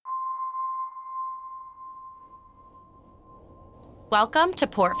Welcome to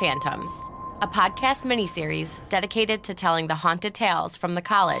Port Phantoms, a podcast miniseries dedicated to telling the haunted tales from the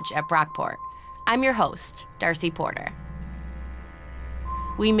college at Brockport. I'm your host, Darcy Porter.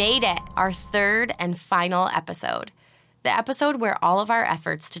 We made it, our third and final episode, the episode where all of our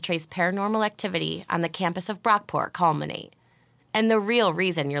efforts to trace paranormal activity on the campus of Brockport culminate, and the real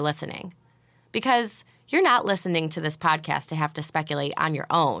reason you're listening. Because you're not listening to this podcast to have to speculate on your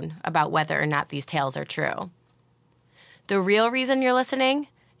own about whether or not these tales are true. The real reason you're listening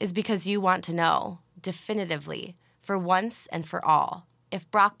is because you want to know, definitively, for once and for all,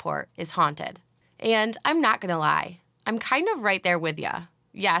 if Brockport is haunted. And I'm not going to lie, I'm kind of right there with ya.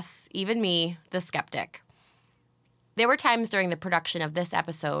 Yes, even me, the skeptic. There were times during the production of this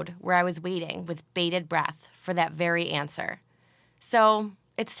episode where I was waiting with bated breath for that very answer. So,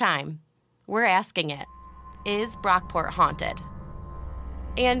 it's time. We're asking it. Is Brockport haunted?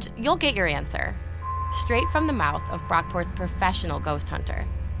 And you'll get your answer, straight from the mouth of Brockport's professional ghost hunter.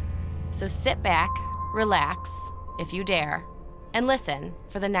 So sit back, relax, if you dare, and listen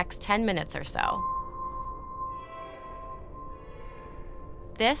for the next 10 minutes or so.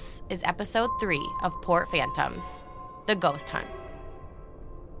 This is episode 3 of Port Phantoms, The Ghost Hunt.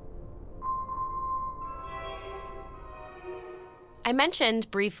 I mentioned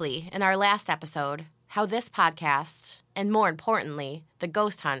briefly in our last episode how this podcast, and more importantly, The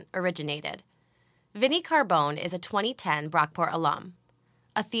Ghost Hunt, originated. Vinnie Carbone is a 2010 Brockport alum,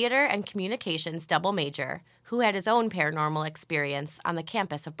 a theater and communications double major who had his own paranormal experience on the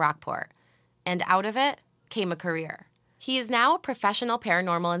campus of Brockport, and out of it came a career. He is now a professional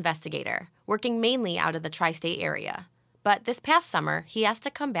paranormal investigator, working mainly out of the tri-state area. But this past summer, he asked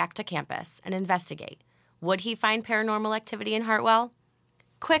to come back to campus and investigate. Would he find paranormal activity in Hartwell?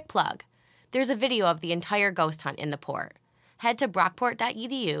 Quick plug. There's a video of the entire ghost hunt in the port. Head to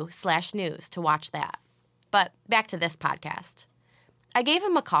brockport.edu/news to watch that. But back to this podcast. I gave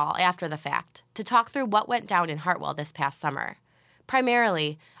him a call after the fact to talk through what went down in Hartwell this past summer.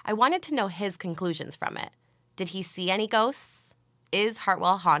 Primarily, I wanted to know his conclusions from it. Did he see any ghosts? Is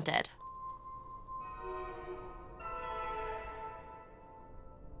Hartwell haunted?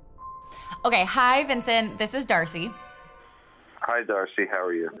 Okay, hi, Vincent. This is Darcy. Hi, Darcy. How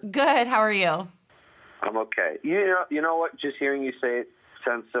are you? Good. How are you? I'm okay. You know what? Just hearing you say it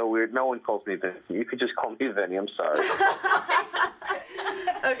sounds so weird. No one calls me Vinny. You could just call me Vinny. I'm sorry.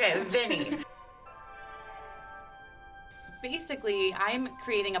 Okay, Vinny. Basically, I'm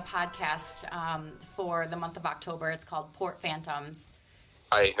creating a podcast for the month of October. It's called Port Phantoms.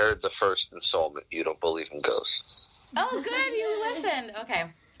 I heard the first installment. You don't believe in ghosts. Oh, good. You listened.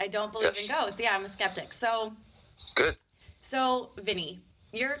 Okay. I don't believe in ghosts. Yeah, I'm a skeptic. So, good. So, Vinny,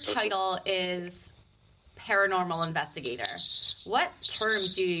 your title is paranormal investigator. What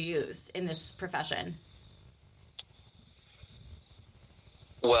terms do you use in this profession?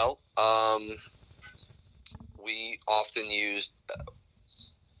 Well, we often use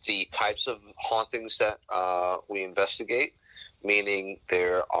the types of hauntings that we investigate, meaning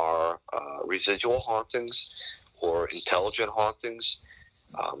there are residual hauntings or intelligent hauntings.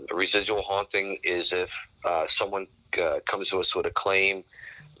 A residual haunting is if someone comes to us with a claim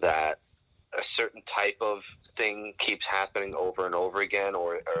that a certain type of thing keeps happening over and over again,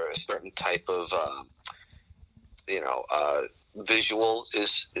 or a certain type of, visual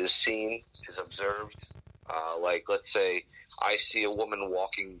is seen, is observed. Like, let's say I see a woman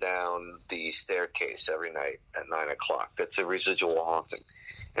walking down the staircase every night at 9 o'clock. That's a residual haunting.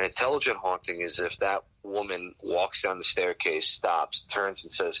 An intelligent haunting is if that woman walks down the staircase, stops, turns,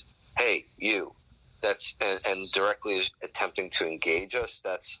 and says, "Hey, you." And directly attempting to engage us.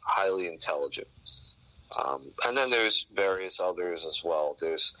 That's highly intelligent. And then there's various others as well.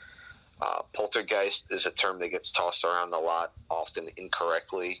 There's poltergeist is a term that gets tossed around a lot, often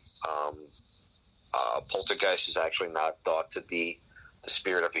incorrectly. Poltergeist is actually not thought to be the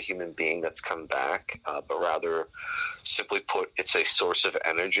spirit of a human being that's come back, but rather, simply put, it's a source of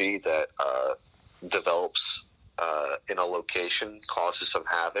energy that develops in a location, causes some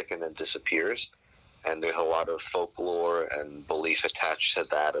havoc, and then disappears. And there's a lot of folklore and belief attached to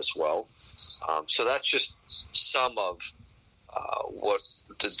that as well. So that's just some of what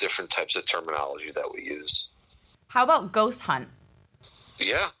the different types of terminology that we use. How about ghost hunt?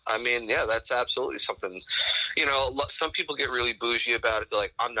 Yeah, that's absolutely something. Some people get really bougie about it. They're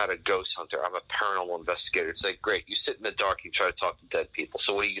like, I'm not a ghost hunter. I'm a paranormal investigator. It's like, great, you sit in the dark, you try to talk to dead people.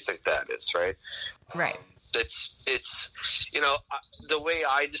 So what do you think that is, right? Right. It's the way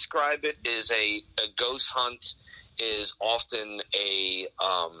I describe it is a ghost hunt is often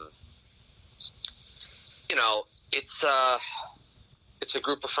it's a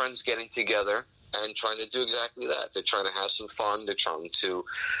group of friends getting together and trying to do exactly that. They're trying to have some fun. They're trying to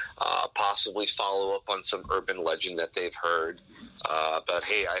possibly follow up on some urban legend that they've heard about,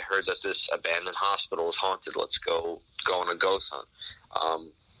 hey, I heard that this abandoned hospital is haunted. Let's go on a ghost hunt.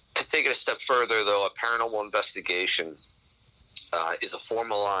 To take it a step further, though, a paranormal investigation is a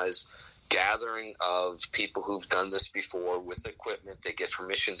formalized gathering of people who've done this before with equipment. They get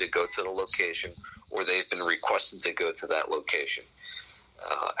permission to go to the location, or they've been requested to go to that location.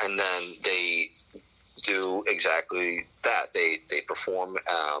 And then they do exactly that. They perform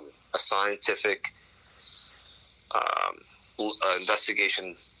a scientific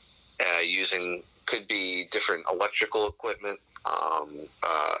investigation using, could be different electrical equipment,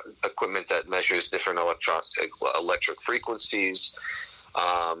 equipment that measures different electric frequencies,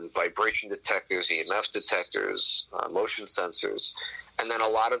 vibration detectors, EMF detectors, motion sensors. And then a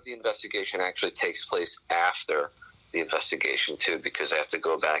lot of the investigation actually takes place after the investigation too, because they have to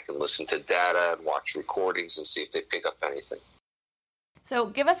go back and listen to data and watch recordings and see if they pick up anything. So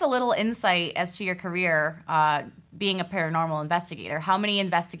give us a little insight as to your career being a paranormal investigator. How many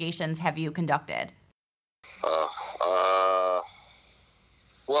investigations have you conducted?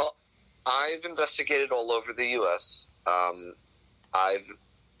 Well, I've investigated all over the U.S. I've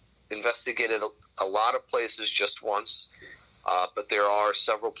investigated a lot of places just once, but there are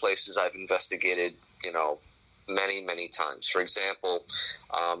several places I've investigated, many, many times. For example,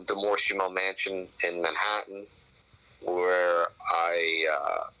 the Morshimo Mansion in Manhattan, where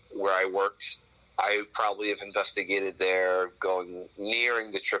I worked, I probably have investigated there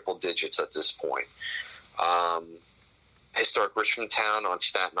nearing the triple digits at this point. Historic Richmond Town on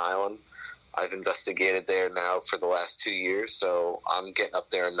Staten Island, I've investigated there now for the last 2 years, so I'm getting up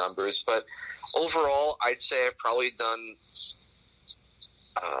there in numbers. But overall, I'd say I've probably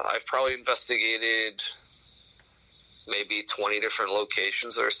investigated maybe 20 different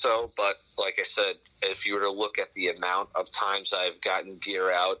locations or so. But like I said, if you were to look at the amount of times I've gotten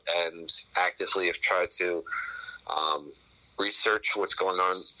gear out and actively have tried to research what's going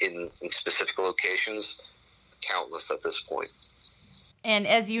on in specific locations, countless at this point. And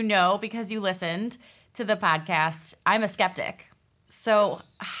as you know, because you listened to the podcast, I'm a skeptic. So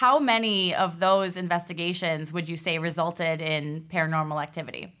how many of those investigations would you say resulted in paranormal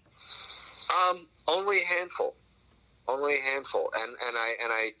activity? Only a handful. Only a handful. And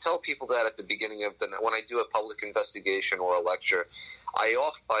I tell people that at the beginning of when I do a public investigation or a lecture, I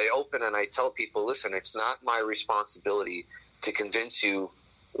open and I tell people, listen, it's not my responsibility to convince you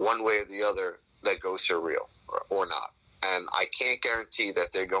one way or the other that ghosts are real or not. And I can't guarantee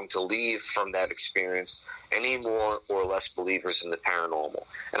that they're going to leave from that experience any more or less believers in the paranormal.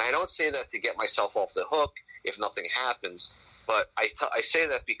 And I don't say that to get myself off the hook if nothing happens, but I say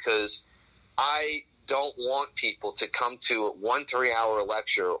that because I don't want people to come to a 1 3-hour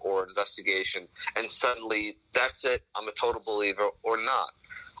lecture or investigation and suddenly that's it, I'm a total believer or not.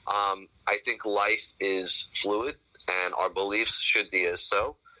 I think life is fluid and our beliefs should be as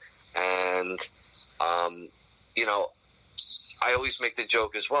so. And, I always make the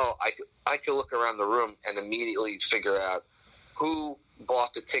joke as well. I could look around the room and immediately figure out who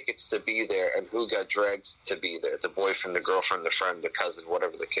bought the tickets to be there and who got dragged to be there. The boyfriend, the girlfriend, the friend, the cousin,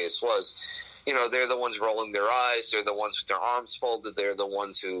 whatever the case was. They're the ones rolling their eyes. They're the ones with their arms folded. They're the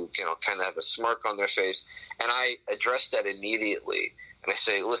ones who, kind of have a smirk on their face. And I address that immediately. And I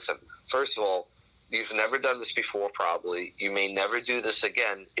say, listen, first of all, you've never done this before probably. You may never do this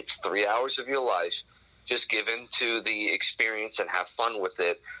again. It's 3 hours of your life. Just give in to the experience and have fun with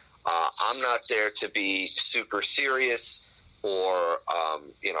it. I'm not there to be super serious or,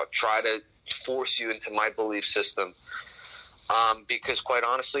 try to force you into my belief system. Because quite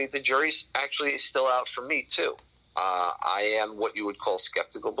honestly, the jury's actually still out for me too. I am what you would call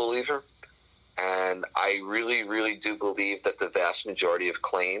skeptical believer. And I really, really do believe that the vast majority of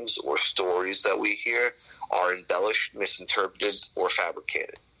claims or stories that we hear are embellished, misinterpreted, or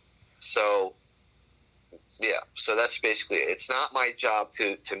fabricated. So, yeah, so that's basically it. It's not my job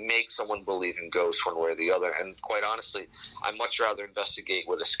to make someone believe in ghosts one way or the other. And quite honestly, I'd much rather investigate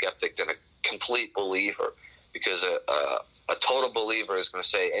with a skeptic than a complete believer, because a total believer is going to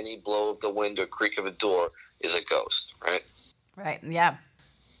say any blow of the wind or creak of a door is a ghost, right? Right, yeah.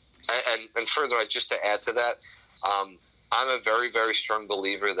 And further, just to add to that, I'm a very, very strong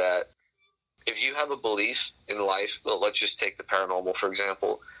believer that if you have a belief in life, let's just take the paranormal, for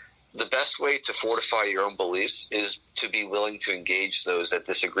example, the best way to fortify your own beliefs is to be willing to engage those that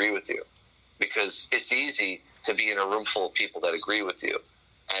disagree with you. Because it's easy to be in a room full of people that agree with you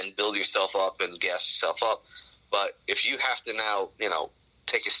and build yourself up and gas yourself up. But if you have to now,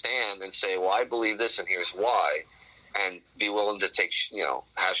 take a stand and say, well, I believe this and here's why, and be willing to take,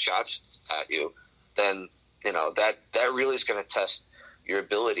 have shots at you, then, that really is going to test your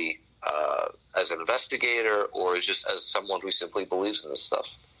ability as an investigator or just as someone who simply believes in this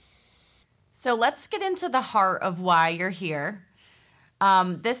stuff. So let's get into the heart of why you're here.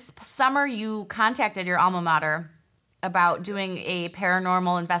 This summer, you contacted your alma mater about doing a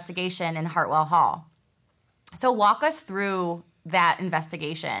paranormal investigation in Hartwell Hall. So walk us through that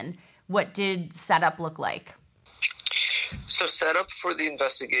investigation. What did setup look like? So setup for the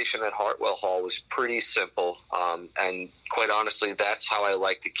investigation at Hartwell Hall was pretty simple. And quite honestly, that's how I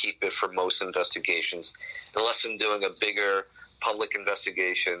like to keep it for most investigations, unless I'm doing a bigger public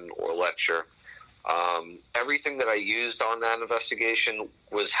investigation or lecture. Everything that I used on that investigation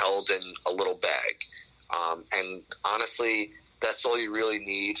was held in a little bag. And honestly, that's all you really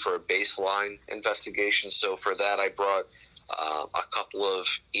need for a baseline investigation. So for that, I brought a couple of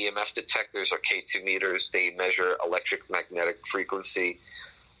EMF detectors or K2 meters. They measure electromagnetic frequency.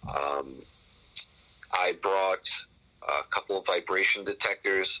 I brought a couple of vibration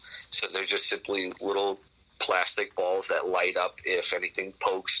detectors. So they're just simply little plastic balls that light up if anything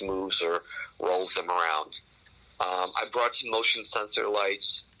pokes, moves, or rolls them around. I brought some motion sensor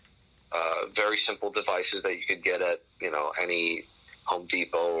lights, very simple devices that you could get at, any Home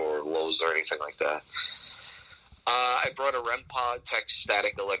Depot or Lowe's or anything like that. I brought a REM pod, text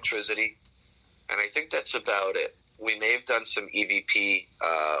static electricity, and I think that's about it. We may have done some EVP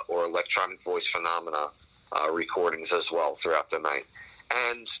or electronic voice phenomena recordings as well throughout the night.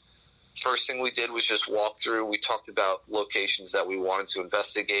 And first thing we did was just walk through. We talked about locations that we wanted to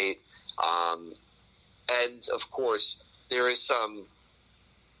investigate. And, of course, there is some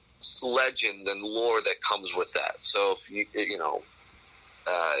legend and lore that comes with that. So,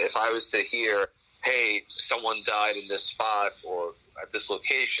 if I was to hear, hey, someone died in this spot or at this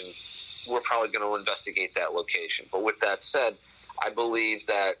location, we're probably going to investigate that location. But with that said, I believe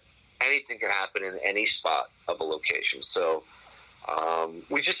that anything can happen in any spot of a location. So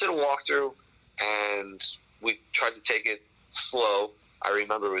we just did a walkthrough, and we tried to take it slow. I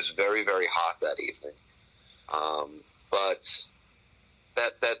remember it was very, very hot that evening. But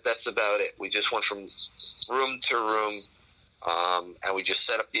that's about it. We just went from room to room, and we just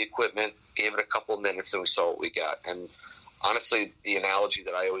set up the equipment, gave it a couple of minutes, and we saw what we got. And honestly, the analogy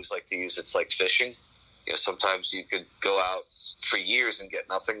that I always like to use, it's like fishing. Sometimes you could go out for years and get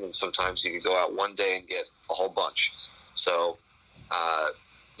nothing, and sometimes you could go out one day and get a whole bunch. So,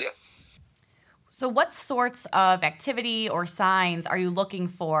 yeah. So what sorts of activity or signs are you looking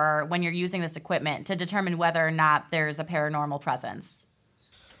for when you're using this equipment to determine whether or not there's a paranormal presence?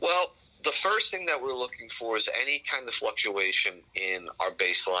 Well, the first thing that we're looking for is any kind of fluctuation in our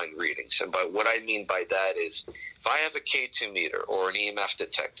baseline readings. And by what I mean by that is if I have a K2 meter or an EMF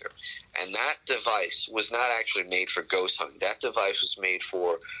detector, and that device was not actually made for ghost hunting, that device was made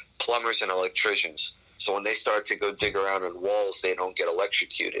for plumbers and electricians. So when they start to go dig around in walls, they don't get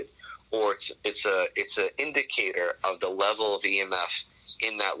electrocuted. Or it's an indicator of the level of EMF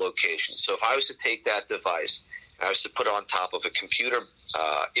in that location. So if I was to take that device and I was to put it on top of a computer,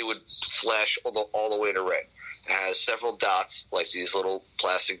 it would flash all the way to red. It has several dots, like these little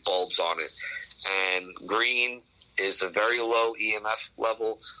plastic bulbs on it. And green is a very low EMF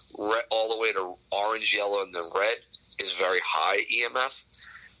level, red, all the way to orange, yellow, and then red is very high EMF.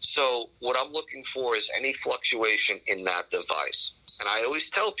 So what I'm looking for is any fluctuation in that device. And I always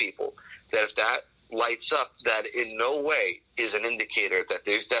tell people that if that lights up, that in no way is an indicator that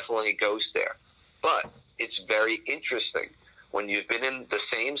there's definitely a ghost there. But it's very interesting when you've been in the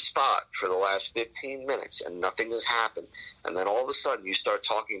same spot for the last 15 minutes and nothing has happened, and then all of a sudden you start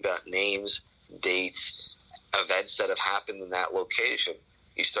talking about names, dates, events that have happened in that location.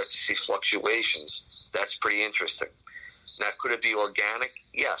 You start to see fluctuations. That's pretty interesting. Now, could it be organic?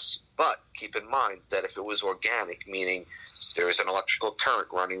 Yes. But keep in mind that if it was organic, meaning there is an electrical current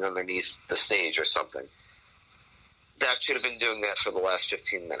running underneath the stage or something, that should have been doing that for the last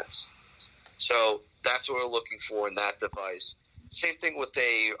 15 minutes. So that's what we're looking for in that device. Same thing with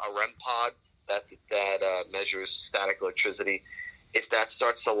a REM pod that measures static electricity. If that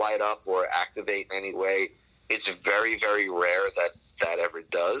starts to light up or activate in any way, it's very, very rare that ever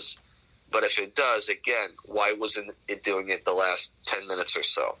does. But if it does, again, why wasn't it doing it the last 10 minutes or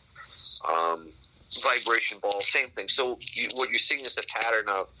so? Vibration ball, same thing. So what you're seeing is the pattern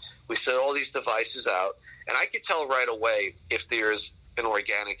of we set all these devices out, and I could tell right away if there's an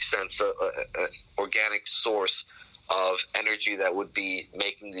organic sense, organic source of energy that would be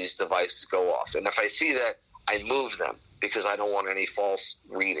making these devices go off. And if I see that, I move them because I don't want any false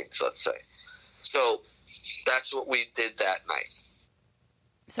readings, let's say. So that's what we did that night.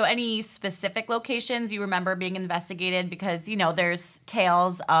 So any specific locations you remember being investigated? Because, you know, there's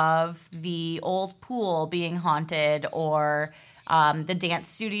tales of the old pool being haunted or the dance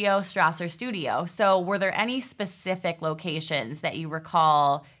studio, Strasser Studio. So were there any specific locations that you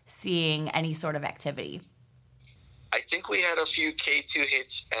recall seeing any sort of activity? I think we had a few K2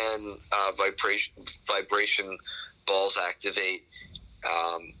 hits and vibration balls activate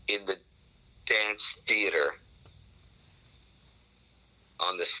in the dance theater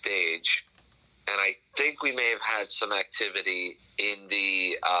on the stage. And I think we may have had some activity in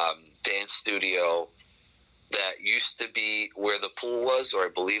the dance studio that used to be where the pool was, or I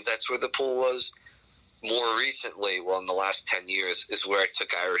believe that's where the pool was. More recently, well, in the last 10 years, is where I took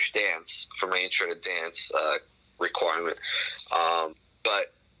Irish dance for my intro to dance requirement.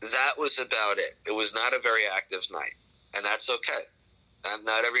 But that was about it. It was not a very active night, and that's okay.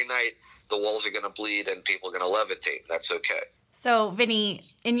 Not every night the walls are going to bleed and people are going to levitate. That's okay. So, Vinny,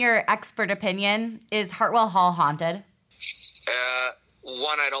 in your expert opinion, is Hartwell Hall haunted?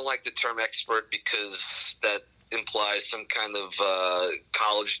 One, I don't like the term expert because that implies some kind of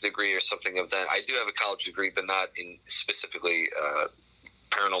college degree or something of that. I do have a college degree, but not in specifically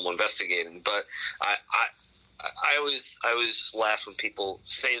paranormal investigating. But I always laugh when people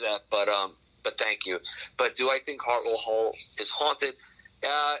say that. But thank you. But do I think Hartwell Hall is haunted?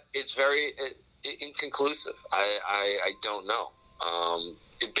 It's very inconclusive. I don't know.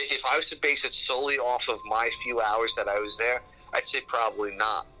 If I was to base it solely off of my few hours that I was there, I'd say probably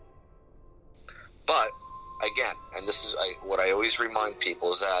not. But again, and this is what I always remind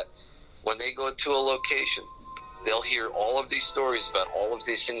people, is that when they go to a location, they'll hear all of these stories about all of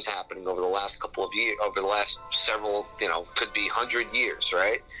these things happening over the last couple of years, over the last several, could be 100 years,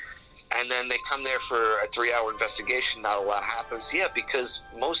 right? And then they come there for a 3-hour investigation, not a lot happens. Yeah, because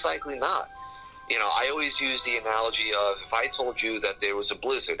most likely not. I always use the analogy of, if I told you that there was a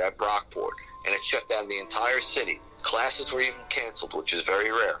blizzard at Brockport and it shut down the entire city, classes were even canceled, which is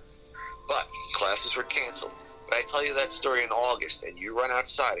very rare, but classes were canceled. But I tell you that story in August and you run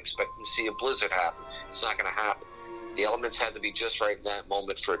outside expecting to see a blizzard happen, it's not going to happen. The elements had to be just right in that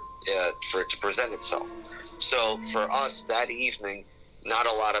moment for it to present itself. So for us that evening, not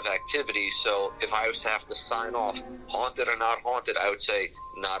a lot of activity. So if I was to have to sign off, haunted or not haunted, I would say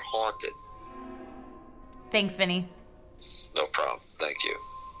not haunted. Thanks, Vinny. No problem. Thank you.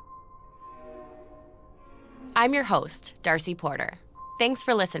 I'm your host, Darcy Porter. Thanks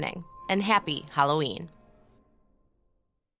for listening, and happy Halloween.